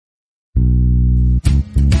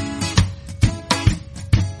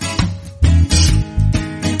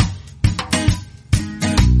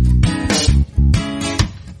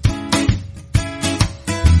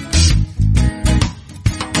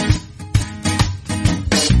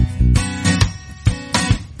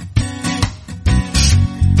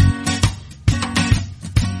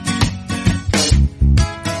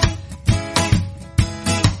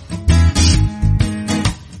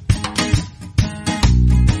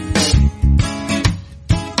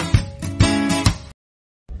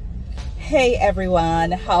Hey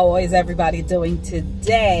everyone, how is everybody doing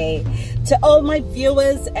today? To all my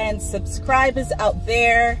viewers and subscribers out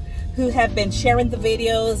there who have been sharing the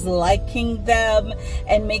videos, liking them,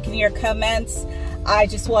 and making your comments, I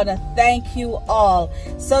just want to thank you all.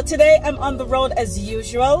 So today I'm on the road as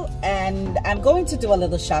usual, and I'm going to do a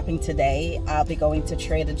little shopping today. I'll be going to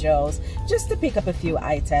Trader Joe's just to pick up a few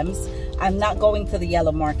items. I'm not going to the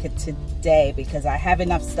yellow market today because I have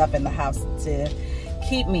enough stuff in the house to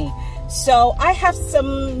keep me. So I have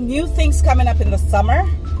some new things coming up in the summer.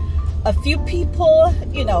 A few people,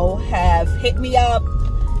 you know, have hit me up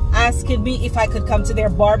asking me if I could come to their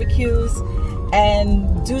barbecues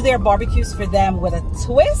and do their barbecues for them with a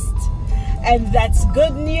twist, and that's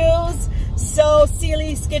good news. So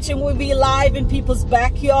Celie's Kitchen will be live in people's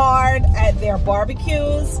backyard at their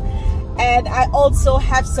barbecues, and I also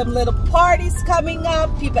have some little parties coming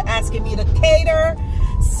up, people asking me to cater,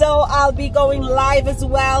 so I'll be going live as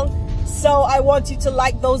well. So I want you to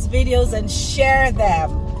like those videos and share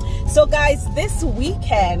them. So guys, this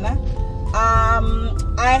weekend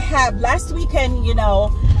last weekend, you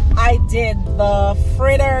know, I did the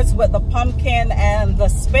fritters with the pumpkin and the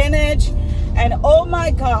spinach, and oh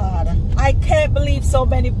my God, I can't believe so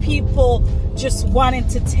many people just wanted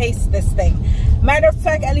to taste this thing. Matter of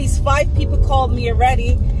fact, at least 5 people called me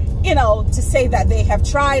already, you know, to say that they have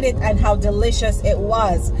tried it and how delicious it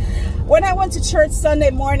was. When I went to church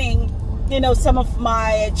Sunday morning, you know, some of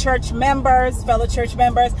my church members, fellow church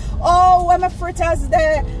members, oh, when my fritters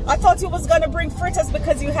there, I thought you was gonna bring fritters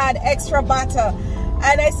because you had extra butter.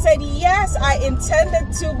 And I said, yes, I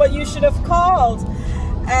intended to, but you should have called.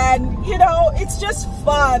 And, you know, it's just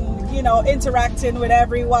fun, you know, interacting with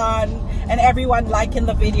everyone and everyone liking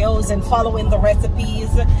the videos and following the recipes.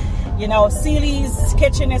 You know, Celie's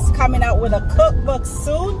Kitchen is coming out with a cookbook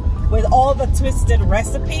soon with all the twisted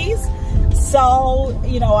recipes. So,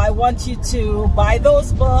 you know, I want you to buy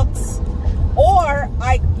those books, or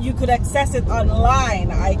you could access it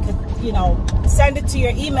online. I could, you know, send it to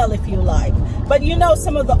your email if you like. But you know,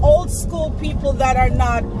 some of the old school people that are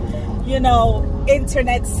not, you know,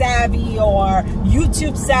 internet savvy or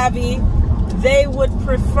YouTube savvy, they would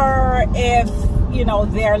prefer if, you know,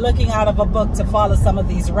 they're looking out of a book to follow some of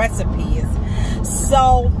these recipes.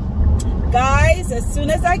 So guys, as soon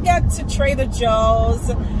as I get to Trader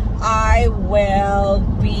Joe's, I will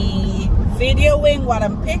be videoing what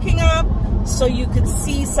I'm picking up so you could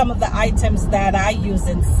see some of the items that I use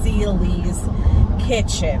in Celie's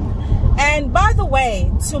Kitchen. And by the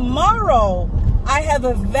way, tomorrow I have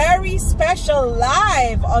a very special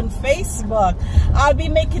live on Facebook. I'll be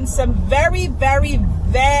making some very, very,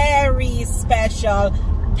 very special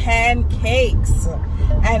pancakes,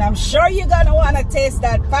 and I'm sure you're gonna want to taste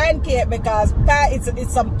that pancake because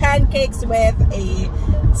it's some pancakes with a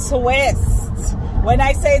twist. When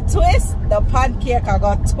I say twist, the pancake I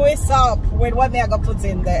got twist up with what I got put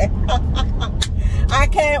in there. I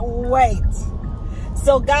can't wait.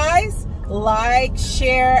 So guys, like,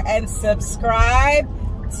 share, and subscribe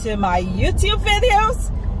to my YouTube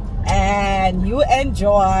videos, and you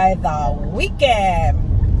enjoy the weekend.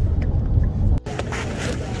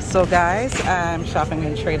 So guys, I'm shopping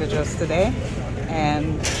in Trader Joe's today,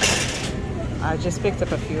 and I just picked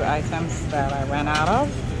up a few items that I ran out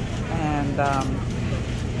of, and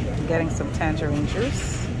I'm getting some tangerine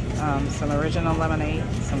juice, some original lemonade,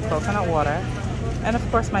 some coconut water, and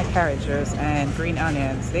of course my carrot juice and green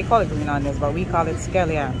onions. They call it green onions, but we call it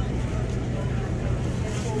scallion.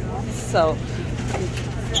 So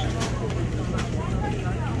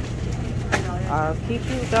I'll keep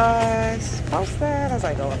you guys posted as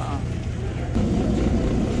I go along.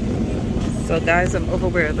 So guys, I'm over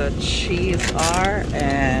where the cheese are,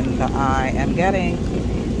 and I am getting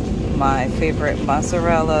my favorite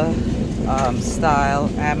mozzarella style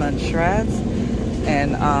almond shreds,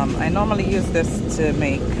 and I normally use this to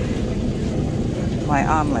make my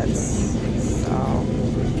omelets. So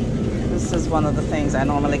this is one of the things I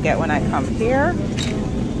normally get when I come here.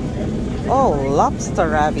 Oh, lobster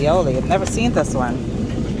ravioli. I've never seen this one.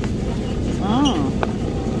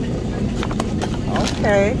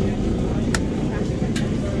 Okay.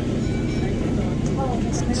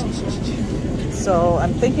 So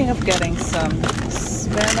I'm thinking of getting some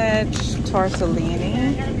spinach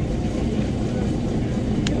tortellini.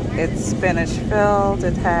 It's spinach filled.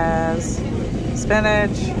 It has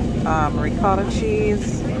spinach, ricotta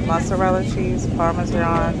cheese, mozzarella cheese,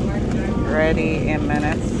 parmesan, ready in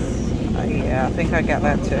minutes. Yeah, I think I got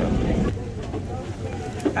that too.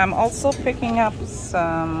 I'm also picking up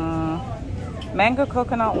some mango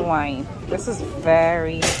coconut wine. This is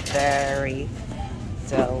very, very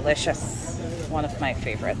delicious. One of my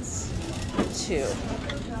favorites too.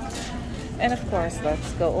 And of course,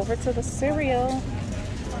 let's go over to the cereal.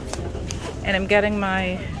 And I'm getting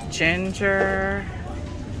my ginger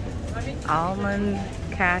almond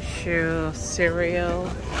cashew cereal.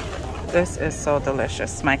 This is so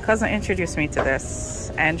delicious. My cousin introduced me to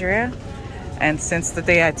this, Andrea, and since the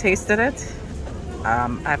day I tasted it,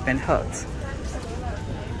 I've been hooked.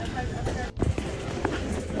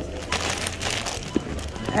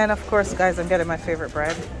 And of course, guys, I'm getting my favorite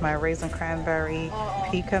bread, my raisin cranberry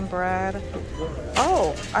pecan bread.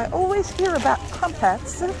 Oh, I always hear about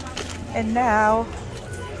crumpets, and now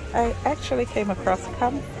I actually came across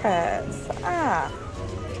crumpets.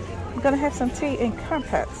 I'm gonna have some tea in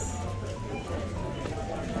crumpets.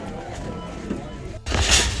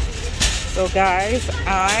 So guys,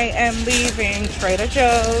 I am leaving Trader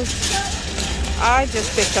Joe's. I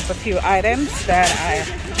just picked up a few items that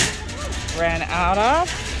I ran out of.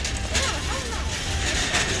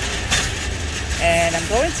 And I'm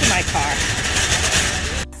going to my car.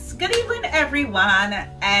 Good evening, everyone,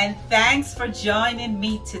 and thanks for joining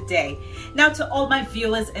me today. Now, to all my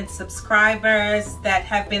viewers and subscribers that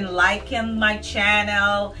have been liking my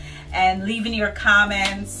channel and leaving your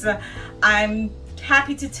comments, I'm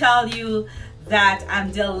happy to tell you that I'm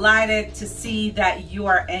delighted to see that you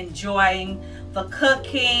are enjoying the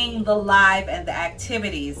cooking, the live, and the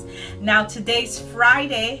activities. Now, today's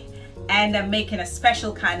Friday, and I'm making a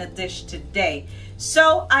special kind of dish today.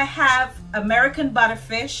 So I have American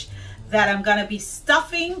butterfish that I'm gonna be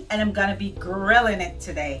stuffing, and I'm gonna be grilling it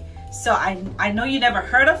today. So I know you never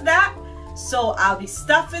heard of that. So I'll be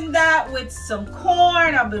stuffing that with some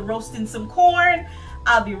corn. I'll be roasting some corn.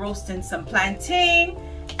 I'll be roasting some plantain,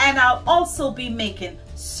 and I'll also be making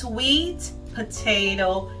sweet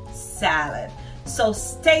potato salad. So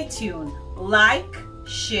stay tuned, like,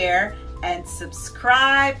 share, and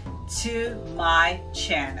subscribe to my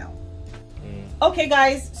channel. Okay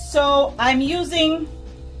guys, so I'm using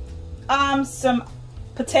some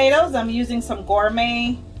potatoes. I'm using some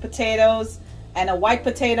gourmet potatoes and a white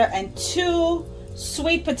potato and 2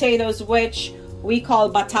 sweet potatoes, which we call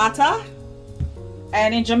batata,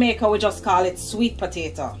 and in Jamaica we just call it sweet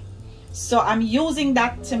potato. So I'm using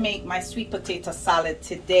that to make my sweet potato salad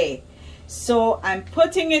today. So I'm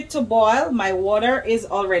putting it to boil. My water is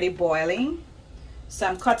already boiling. So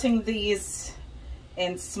I'm cutting these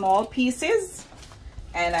in small pieces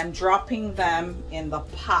and I'm dropping them in the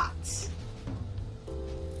pot.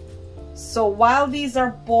 So while these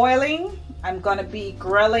are boiling, I'm gonna be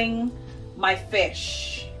grilling my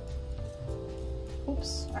fish.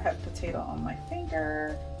 Oops, I have potato on my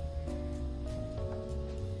finger.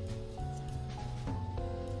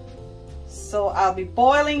 So I'll be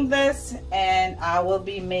boiling this and I will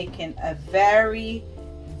be making a very,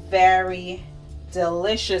 very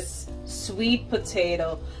delicious sweet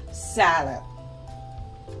potato salad.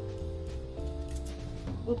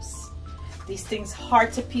 Oops, these things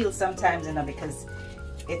hard to peel sometimes, you know, because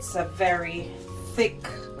it's a very thick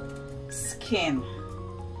skin.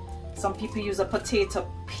 Some people use a potato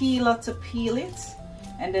peeler to peel it,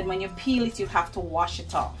 and then when you peel it, you have to wash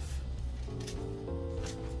it off.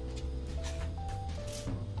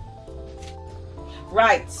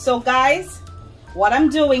 Right, so guys, what I'm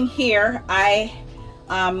doing here,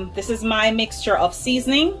 this is my mixture of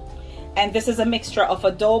seasoning, and this is a mixture of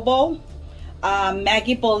adobo,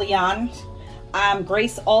 Maggi bouillon,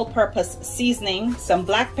 Grace all-purpose seasoning, some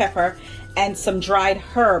black pepper, and some dried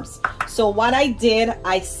herbs. So what I did,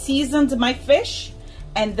 I seasoned my fish,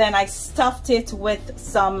 and then I stuffed it with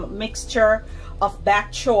some mixture of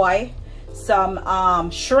bokchoy,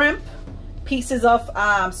 some shrimp, pieces of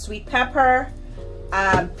sweet pepper,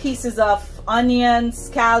 pieces of onion,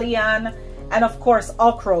 scallion, and of course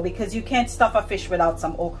okra, because you can't stuff a fish without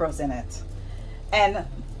some okras in it. And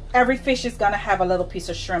every fish is gonna have a little piece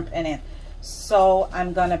of shrimp in it. So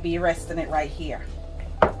I'm gonna be resting it right here.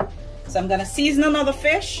 So I'm gonna season another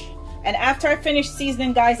fish, and after I finish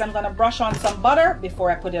seasoning, guys, I'm gonna brush on some butter before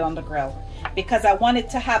I put it on the grill, because I want it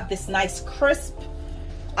to have this nice crisp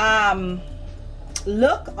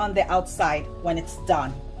look on the outside when it's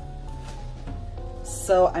done.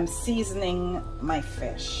 So I'm seasoning my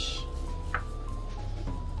fish.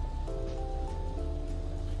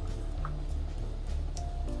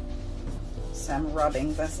 So I'm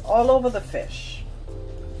rubbing this all over the fish.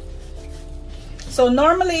 So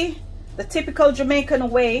normally the typical Jamaican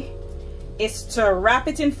way is to wrap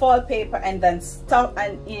it in foil paper and then stuff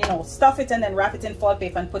it and then wrap it in foil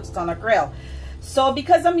paper and put it on a grill. So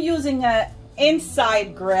because I'm using a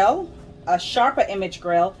inside grill, a sharper image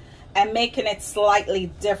grill, I'm making it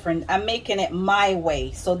slightly different. I'm making it my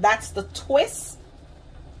way. So that's the twist,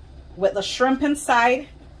 with the shrimp inside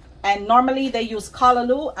And normally they use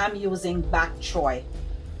callaloo. I'm using bokchoy.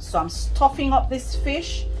 So I'm stuffing up this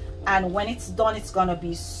fish, and when it's done, it's gonna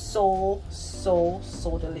be so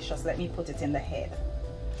delicious. Let me put it in the head.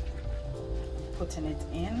 Putting it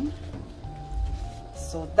in.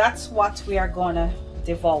 So that's what we are gonna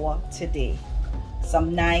devour today.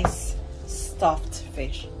 Some nice stuffed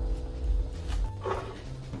fish.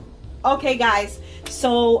 Okay guys,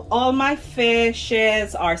 so all my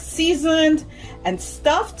fishes are seasoned and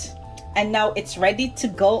stuffed, and now it's ready to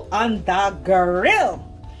go on the grill.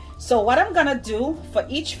 So what I'm gonna do for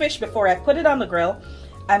each fish before I put it on the grill,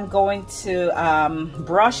 I'm going to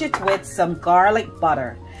brush it with some garlic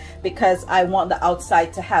butter, because I want the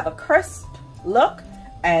outside to have a crisp look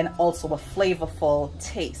and also a flavorful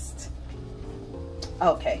taste.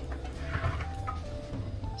 Okay,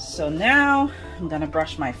 so now I'm gonna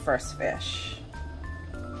brush my first fish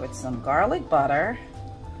with some garlic butter.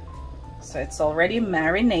 So it's already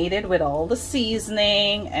marinated with all the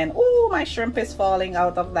seasoning, and oh, my shrimp is falling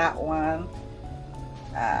out of that one.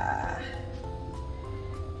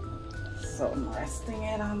 So I'm resting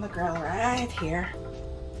it on the grill right here,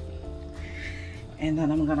 and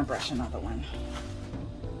then I'm gonna brush another one.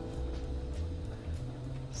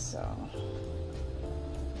 So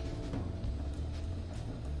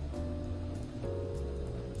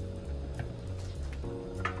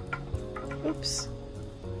oops.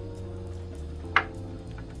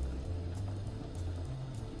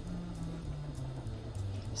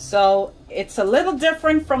 So it's a little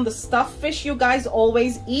different from the stuffed fish you guys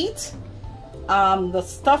always eat. The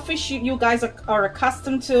stuffed fish you guys are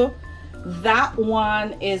accustomed to, that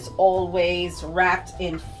one is always wrapped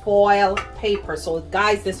in foil paper. So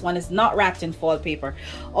guys, this one is not wrapped in foil paper.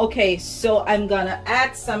 Okay, so I'm gonna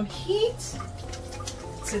add some heat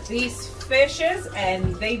to these fishes,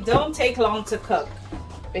 and they don't take long to cook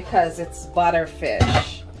because it's butter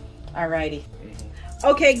fish. Alrighty.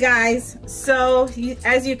 Okay guys, so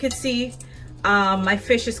as you can see, my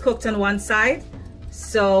fish is cooked on one side,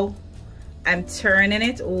 so I'm turning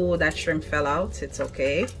it. Oh, that shrimp fell out. It's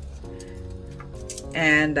okay.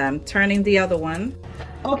 And I'm turning the other one.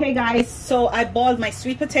 Okay guys, so I boiled my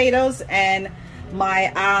sweet potatoes and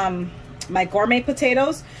my my gourmet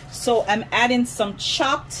potatoes. So I'm adding some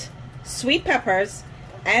chopped sweet peppers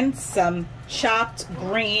and some chopped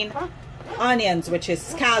green onions, which is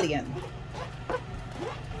scallion.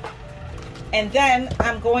 And then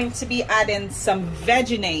I'm going to be adding some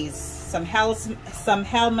veggies, some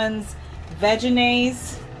Hellman's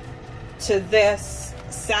veggies to this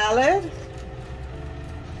salad.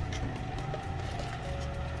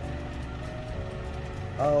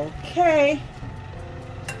 Okay.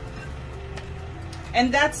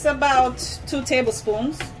 And that's about 2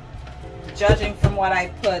 tablespoons, judging from what I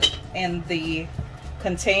put in the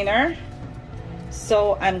container.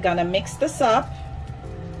 So I'm gonna mix this up.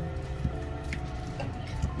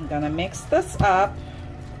 Gonna mix this up.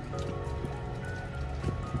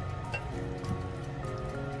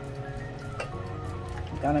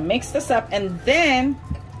 Gonna mix this up, and then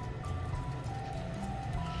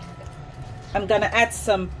I'm gonna add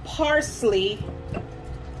some parsley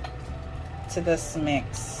to this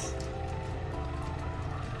mix.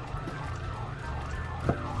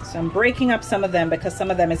 So I'm breaking up some of them because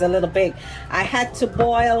some of them is a little big. I had to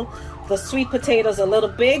boil the sweet potatoes a little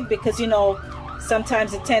big because, you know,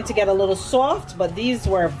 sometimes it tend to get a little soft, but these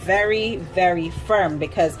were very firm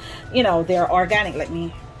because, you know, they're organic. Let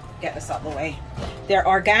me get this out of the way. They're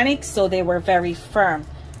organic, so they were very firm.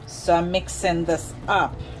 So I'm mixing this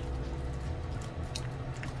up.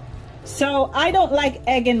 So I don't like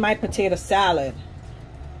egg in my potato salad,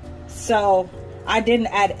 so I didn't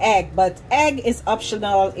add egg, but egg is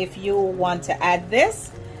optional if you want to add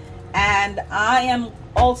this. And I am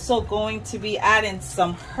also going to be adding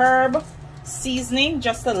some herb seasoning,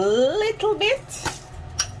 just a little bit,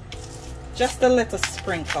 just a little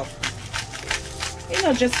sprinkle, you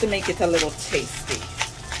know, just to make it a little tasty.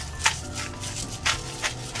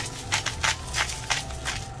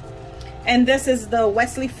 And this is the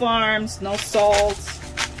Wesley Farms no salt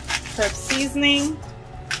herb seasoning.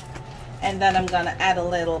 And then I'm gonna add a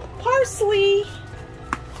little parsley.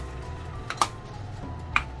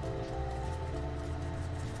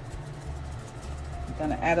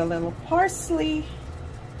 Gonna add a little parsley,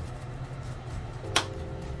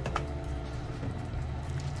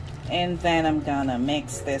 and then I'm gonna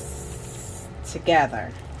mix this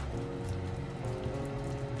together.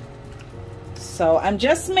 So I'm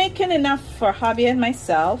just making enough for hubby and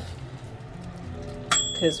myself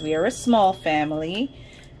because we are a small family.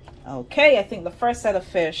 Okay, I think the first set of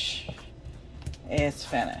fish is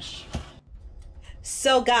finished.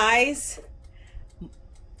 So guys,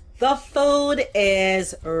 The food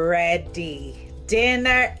is ready.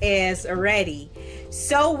 Dinner is ready.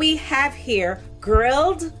 So we have here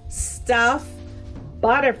grilled stuffed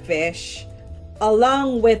butterfish,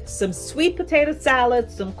 along with some sweet potato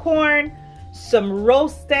salad, some corn, some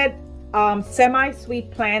roasted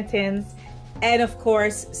semi-sweet plantains, and of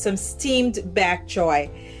course some steamed bokchoy.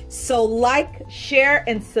 So like, share,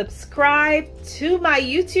 and subscribe to my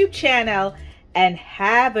YouTube channel, and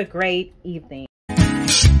have a great evening.